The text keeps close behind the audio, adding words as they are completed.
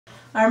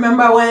I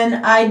remember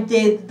when I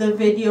did the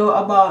video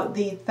about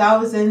the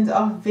thousands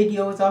of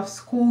videos of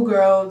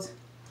schoolgirls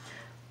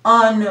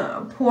on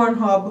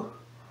Pornhub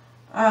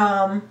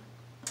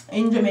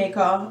in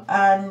Jamaica,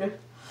 and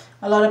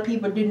a lot of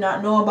people did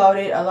not know about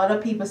it. A lot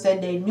of people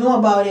said they knew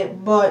about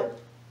it, but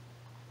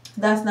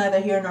that's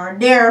neither here nor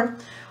there.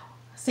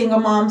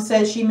 Single mom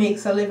says she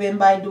makes a living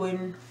by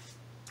doing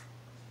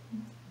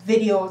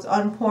videos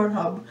on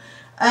Pornhub,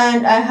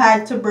 and I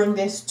had to bring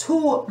this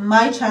to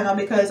my channel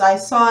because I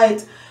saw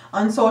it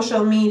on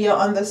social media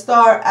on the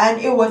start, and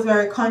it was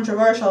very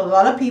controversial. A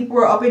lot of people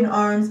were up in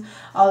arms.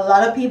 A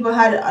lot of people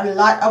had a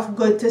lot of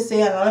good to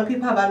say. A lot of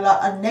people have a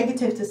lot of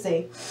negative to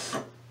say.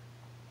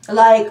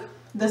 Like,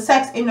 the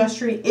sex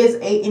industry is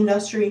a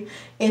industry.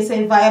 It's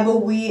a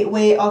viable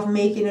way of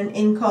making an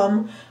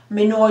income.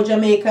 Me know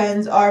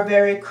Jamaicans are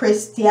very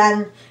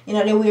Christian, you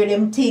know, the way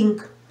them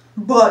think,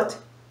 but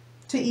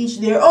to each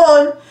their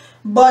own.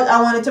 But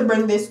I wanted to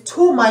bring this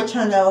to my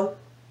channel.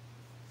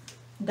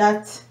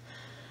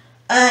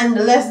 And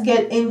let's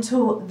get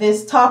into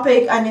this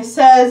topic. And it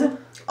says,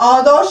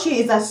 although she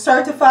is a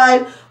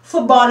certified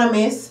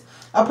phlebotomist,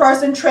 a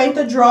person trained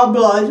to draw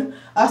blood,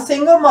 a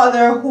single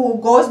mother who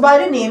goes by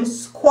the name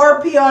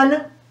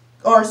Scorpio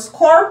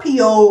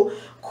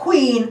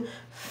Queen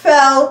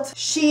felt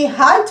she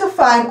had to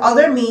find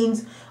other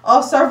means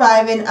of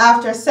surviving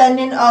after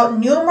sending out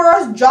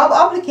numerous job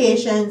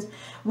applications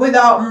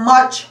without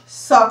much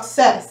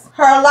success.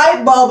 Her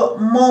light bulb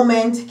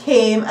moment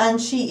came and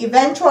she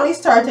eventually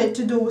started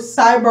to do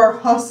cyber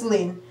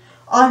hustling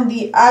on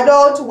the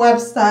adult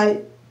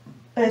website,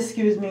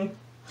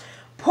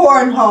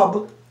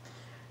 Pornhub.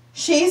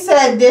 She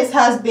said this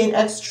has been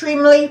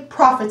extremely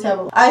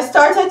profitable. I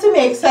started to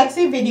make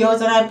sexy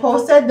videos and I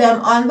posted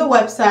them on the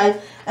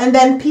website, and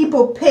then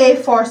people pay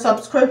for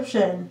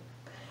subscription.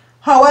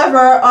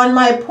 However, on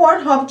my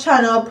Pornhub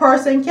channel, a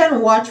person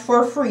can watch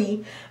for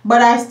free,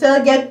 but I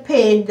still get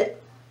paid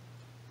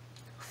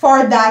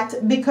for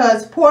that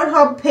because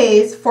Pornhub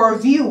pays for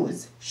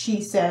views,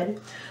 she said.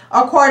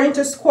 According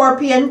to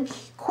Scorpion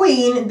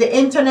Queen, the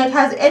internet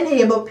has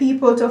enabled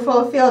people to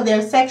fulfill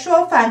their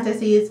sexual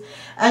fantasies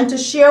and to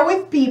share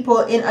with people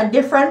in a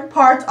different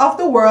part of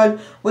the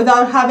world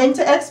without having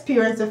to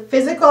experience the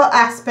physical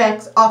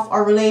aspects of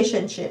a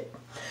relationship.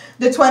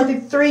 The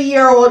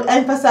 23-year-old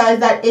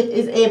emphasized that it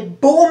is a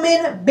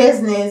booming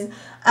business,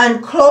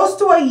 and close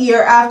to a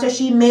year after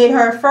she made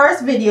her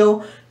first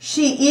video,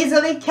 she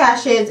easily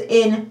cashes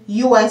in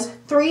US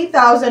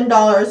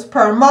 $3,000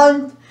 per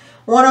month.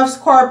 One of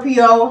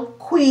Scorpio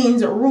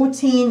Queen's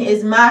routine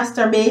is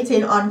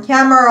masturbating on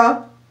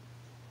camera.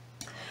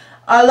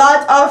 A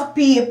lot of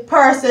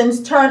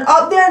persons turn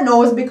up their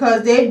nose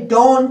because they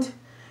don't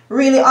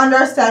really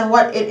understand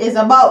what it is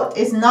about.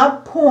 It's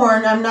not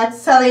porn. I'm not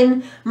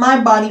selling my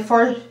body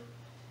for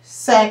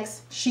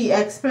sex, she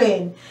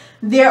explained.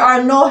 There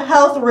are no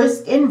health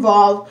risks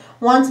involved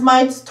once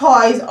my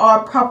toys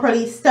are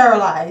properly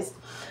sterilized.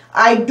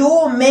 I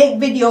do make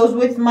videos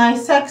with my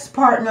sex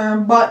partner,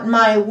 but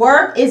my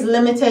work is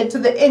limited to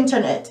the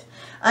internet,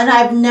 and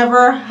I've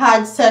never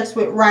had sex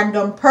with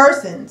random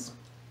persons.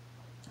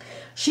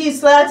 She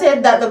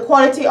stated that the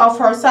quality of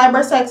her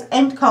cyber sex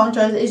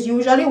encounters is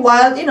usually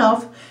wild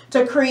enough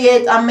to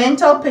create a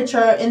mental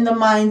picture in the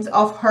minds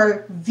of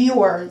her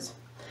viewers.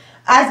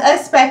 As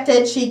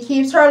expected, she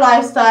keeps her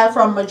lifestyle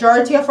from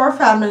majority of her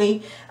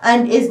family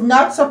and is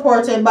not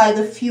supported by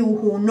the few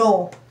who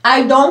know.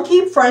 I don't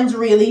keep friends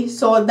really,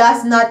 so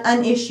that's not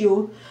an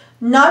issue.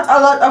 Not a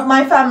lot of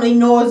my family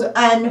knows,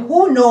 and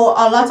who know,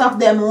 a lot of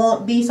them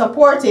won't be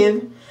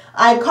supportive.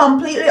 I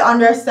completely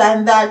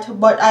understand that,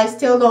 but I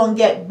still don't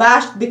get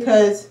bashed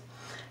because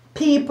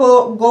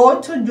people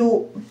got to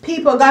do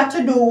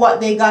what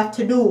they got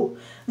to do.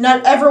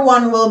 Not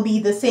everyone will be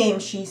the same,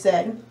 she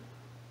said.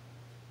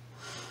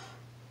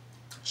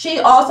 She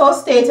also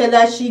stated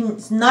that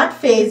she's not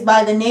fazed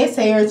by the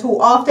naysayers who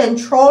often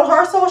troll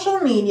her social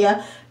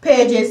media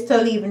pages to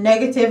leave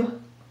negative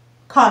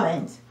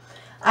comments.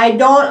 I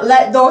don't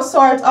let those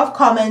sorts of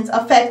comments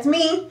affect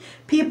me.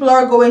 People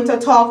are going to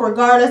talk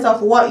regardless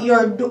of what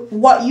you do,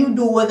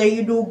 whether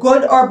you do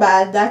good or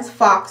bad. That's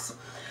facts.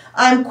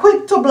 I'm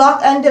quick to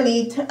block and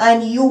delete,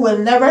 and you will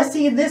never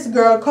see this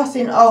girl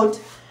cussing out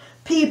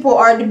people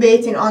or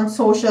debating on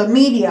social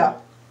media.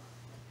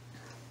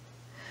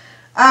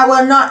 I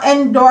will not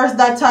endorse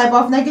that type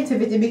of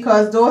negativity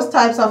because those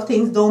types of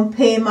things don't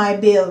pay my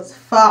bills.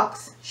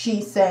 Facts,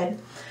 she said.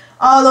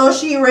 Although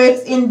she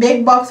rakes in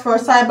big bucks for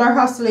cyber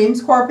hustling,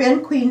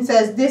 Scorpion Queen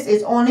says this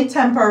is only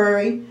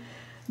temporary.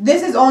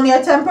 This is only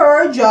a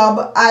temporary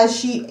job, as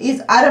she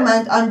is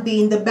adamant on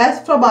being the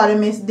best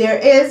phlebotomist there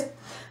is.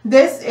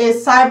 This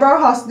is cyber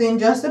hustling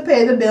just to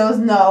pay the bills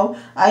now.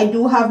 I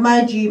do have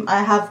my dream.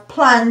 I have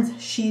plans,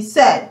 she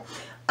said.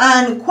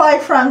 And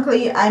quite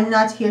frankly, I'm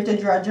not here to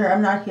judge her.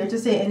 I'm not here to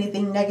say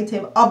anything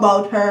negative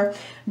about her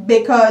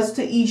because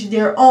to each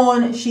their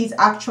own. She's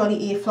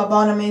actually a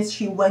phlebotomist.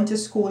 She went to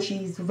school.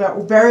 She's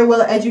very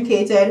well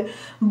educated.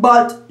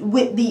 But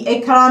with the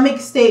economic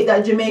state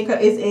that Jamaica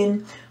is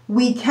in,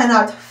 we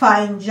cannot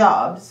find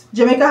jobs.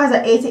 Jamaica has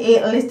an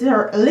 88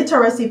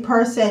 literacy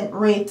percent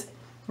rate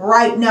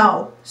right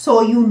now.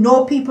 So you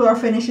know people are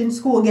finishing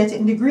school,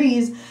 getting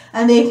degrees,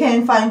 and they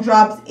can find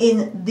jobs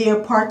in their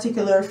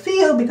particular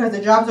field because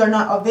the jobs are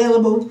not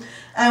available.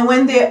 And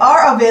when they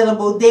are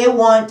available, they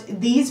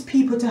want these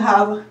people to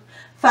have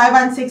 5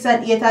 and 6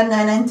 and 8 and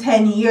 9 and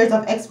 10 years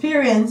of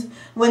experience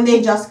when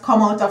they just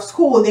come out of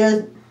school.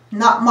 There's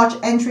not much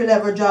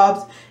entry-level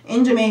jobs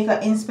in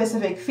Jamaica in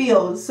specific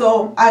fields.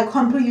 So I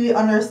completely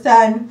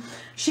understand.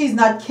 She's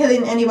not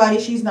killing anybody.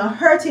 She's not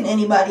hurting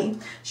anybody.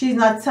 She's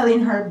not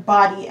selling her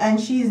body.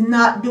 And she's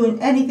not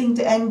doing anything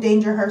to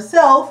endanger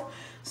herself.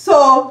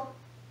 So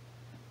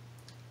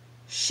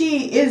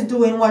she is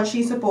doing what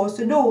she's supposed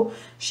to do.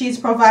 She's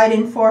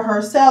providing for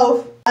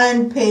herself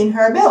and paying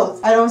her bills.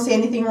 I don't see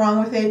anything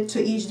wrong with it.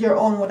 To each their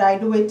own. Would I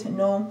do it?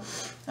 No.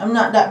 I'm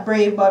not that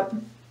brave, but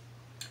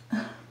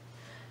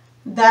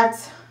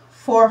that's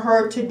for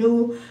her to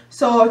do.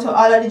 So to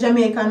all of the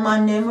Jamaican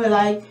man them who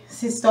like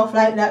see stuff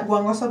like that, go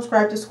and go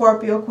subscribe to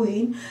Scorpio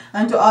Queen.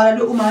 And to all of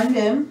the women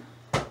them,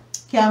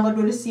 can go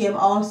do the same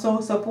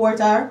also. Support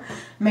her.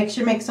 Make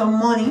sure make some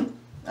money.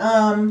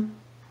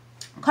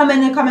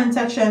 Comment in the comment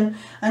section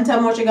and tell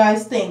me what you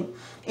guys think.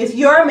 If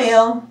you're a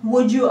male,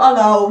 would you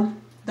allow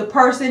the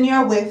person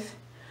you're with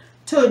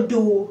to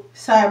do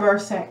cyber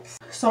sex?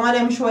 Some of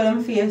them show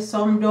them face,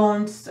 some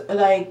don't.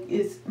 Like,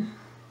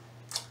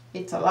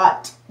 it's a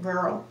lot,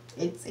 girl.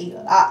 It's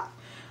a lot.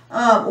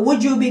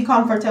 Would you be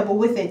comfortable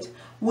with it?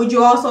 Would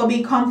you also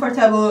be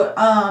comfortable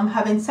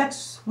having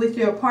sex with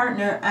your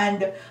partner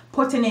and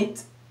putting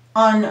it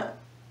on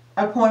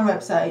a porn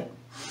website?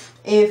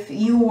 If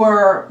you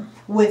were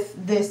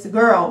with this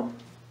girl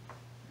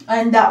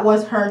and that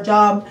was her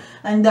job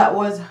and that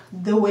was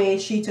the way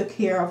she took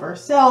care of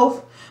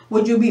herself,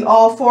 would you be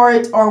all for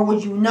it or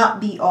would you not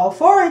be all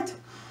for it?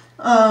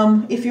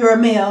 If you're a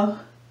male,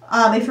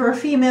 if you're a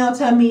female,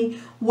 tell me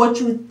what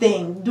you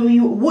think.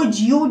 Would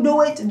you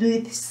do it? Do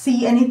you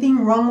see anything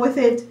wrong with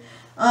it?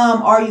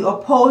 Are you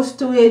opposed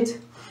to it?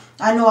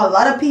 I know a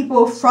lot of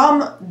people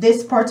from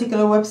this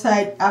particular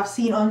website I've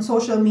seen on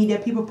social media,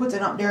 people putting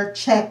up their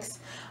checks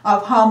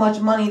of how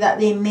much money that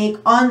they make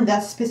on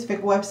that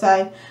specific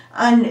website,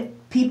 and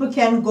people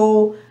can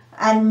go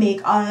and make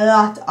a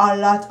lot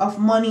of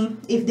money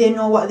if they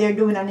know what they're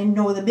doing and they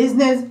know the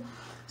business.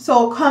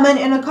 So comment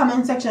in the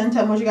comment section and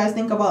tell me what you guys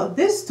think about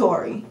this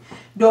story.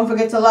 Don't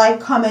forget to like,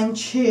 comment,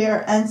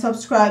 share, and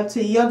subscribe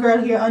to your girl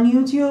here on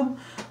YouTube.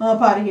 I'm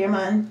up out of here,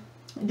 man.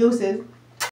 Deuces.